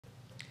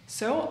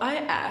So I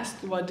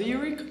asked, what do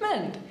you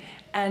recommend?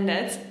 And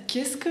that's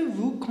qu'est-ce que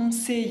vous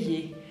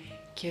conseillez?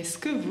 Qu'est-ce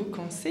que vous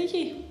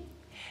conseillez?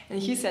 And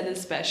he said the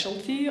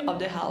specialty of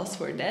the house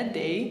for that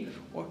day,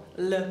 or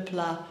le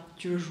plat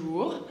du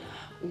jour,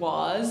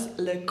 was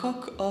le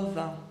coq au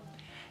vin.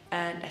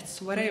 And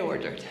that's what I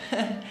ordered.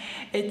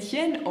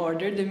 Etienne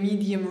ordered the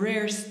medium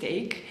rare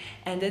steak,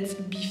 and that's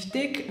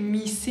beefsteak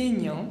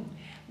mi-saignant.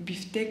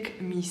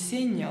 Beefsteak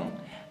mi-saignant.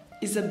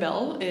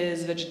 Isabelle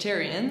is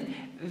végétarienne,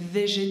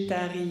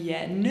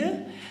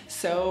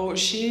 so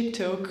she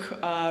took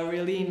a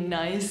really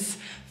nice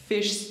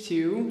fish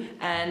stew,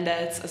 and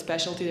that's a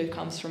specialty that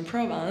comes from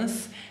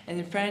Provence, and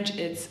in French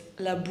it's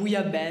la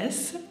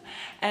bouillabaisse.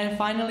 And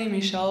finally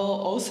Michel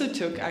also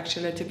took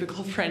actually a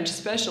typical French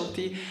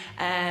specialty,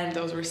 and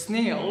those were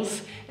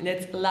snails, and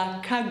that's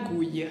la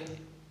cagouille.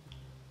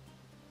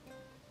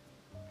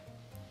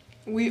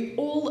 We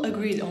all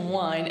agreed on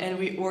wine, and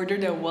we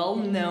ordered a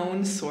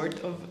well-known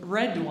sort of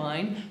red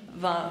wine,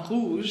 vin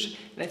rouge,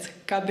 that's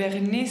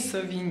Cabernet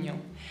Sauvignon.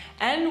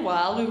 And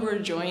while we were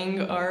enjoying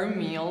our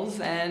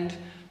meals and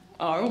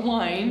our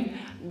wine,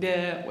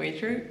 the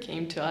waiter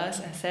came to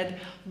us and said,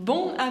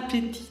 "Bon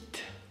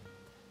appétit."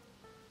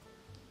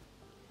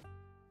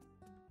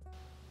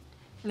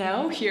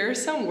 Now here are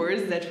some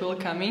words that will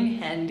come in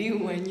handy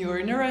when you're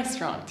in a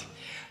restaurant.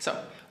 So,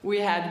 we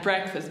had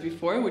breakfast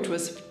before, which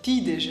was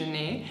petit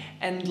déjeuner,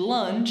 and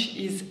lunch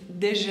is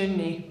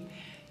déjeuner.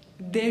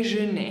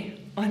 Déjeuner.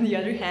 On the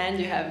other hand,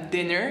 you have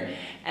dinner,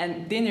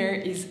 and dinner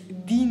is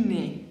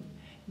dîner.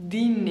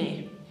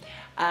 Dîner.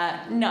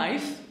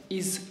 Knife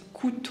is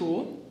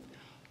couteau.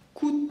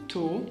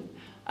 Couteau.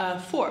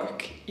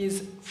 Fork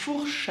is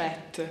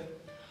fourchette.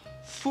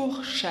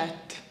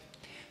 Fourchette.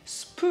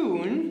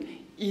 Spoon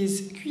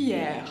is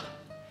cuillère.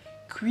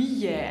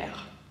 Cuillère.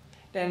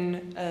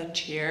 Then a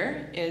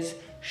chair is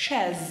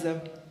chaise.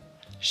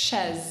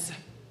 Chaise.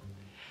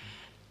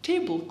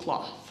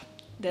 Tablecloth.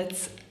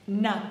 That's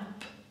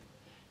nappe.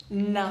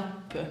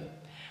 Nappe.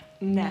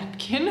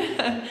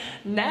 Napkin.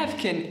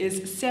 Napkin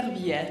is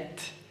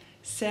serviette.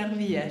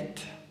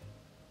 Serviette.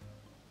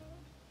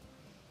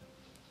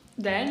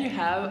 Then you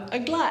have a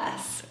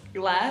glass.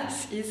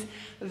 Glass is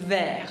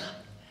verre.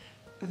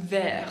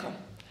 Verre.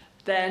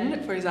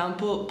 Then, for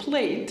example,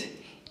 plate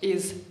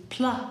is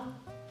plat.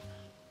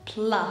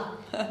 Plat.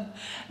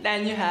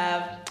 Then you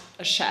have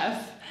a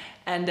chef,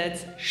 and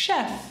that's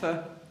chef.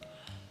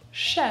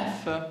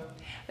 Chef.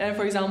 Then,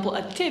 for example,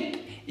 a tip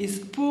is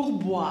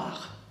pourboire.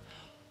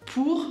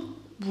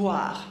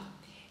 Pourboire.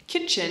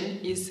 Kitchen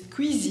is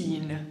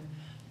cuisine.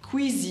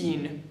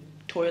 Cuisine.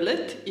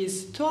 Toilet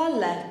is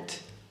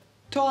toilette.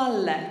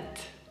 Toilette.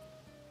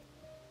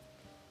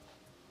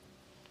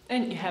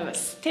 Then you have a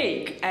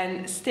steak,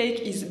 and steak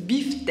is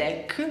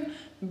beefsteak.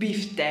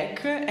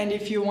 Beefsteak, and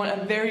if you want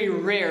a very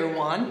rare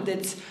one,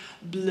 that's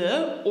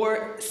bleu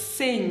or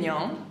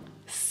saignant.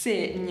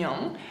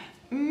 Saignant.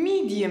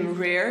 Medium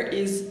rare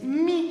is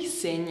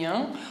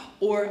mi-saignant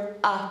or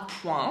à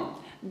point.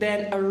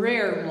 Then a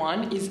rare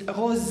one is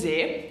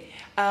rosé.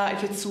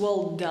 If it's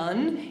well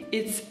done,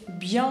 it's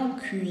bien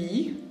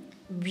cuit.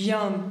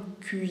 Bien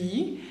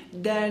cuit.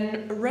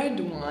 Then red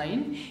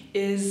wine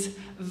is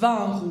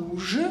vin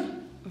rouge.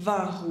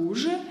 Vin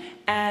rouge.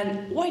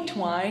 And white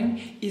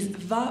wine is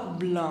vin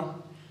blanc.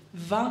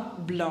 Vin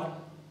blanc.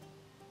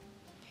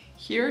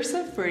 Here are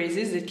some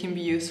phrases that can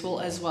be useful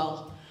as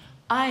well.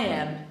 I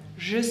am,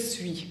 je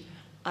suis.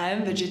 I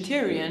am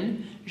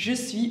vegetarian, je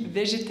suis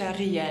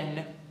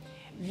végétarienne.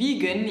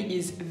 Vegan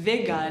is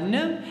vegan,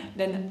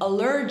 then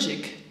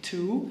allergic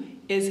to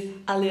is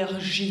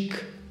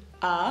allergique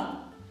à,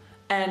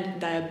 and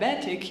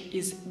diabetic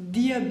is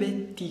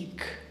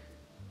diabétique.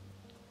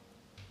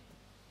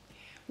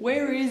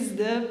 Where is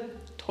the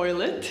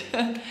toilet?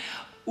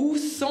 Où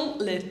sont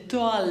les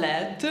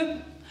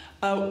toilettes?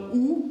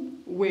 Où,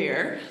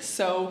 where.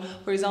 So,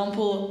 for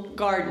example,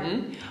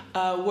 garden.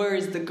 Where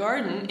is the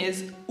garden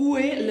is où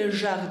est le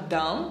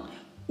jardin?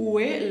 Où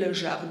est le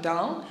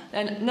jardin?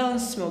 And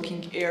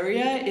non-smoking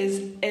area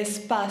is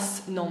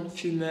espace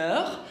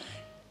non-fumeur.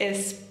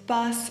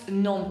 Espace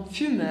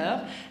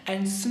non-fumeur.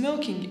 And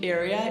smoking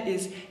area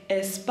is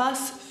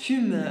espace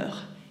fumeur.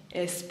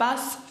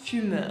 Espace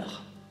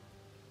fumeur.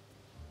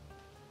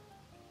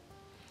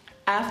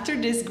 After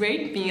this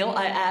great meal,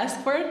 I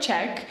asked for a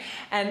check,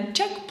 and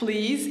check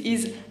please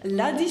is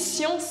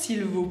l'addition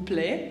s'il vous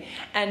plaît,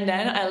 and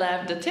then I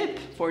left the tip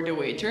for the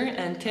waiter,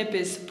 and tip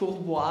is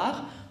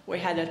pourboire. We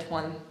had that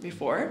one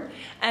before.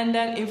 And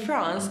then in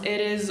France,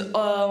 it is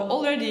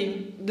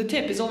the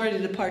tip is already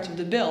the part of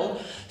the bill,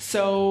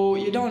 so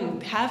you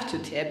don't have to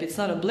tip, it's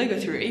not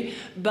obligatory,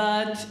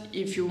 but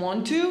if you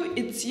want to,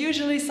 it's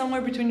usually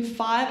somewhere between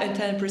 5 and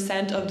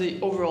 10% of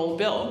the overall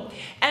bill.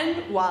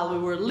 And while we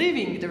were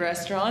leaving the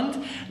restaurant,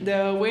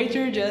 the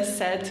waiter just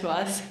said to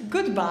us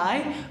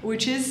goodbye,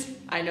 which is,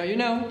 I know you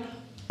know,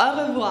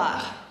 au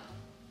revoir.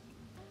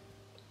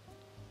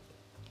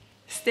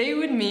 Stay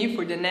with me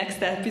for the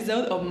next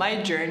episode of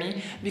my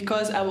journey,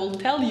 because I will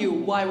tell you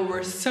why we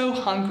were so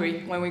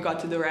hungry when we got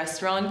to the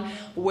restaurant,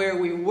 where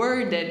we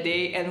were that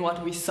day and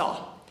what we saw.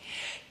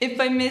 If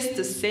I missed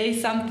to say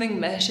something,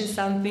 mention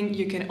something,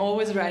 you can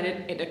always write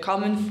it in the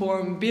comment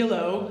form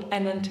below.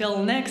 And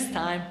until next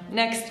time,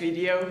 next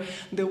video,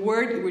 the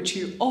word which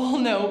you all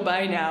know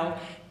by now,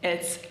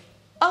 it's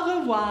au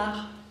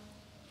revoir.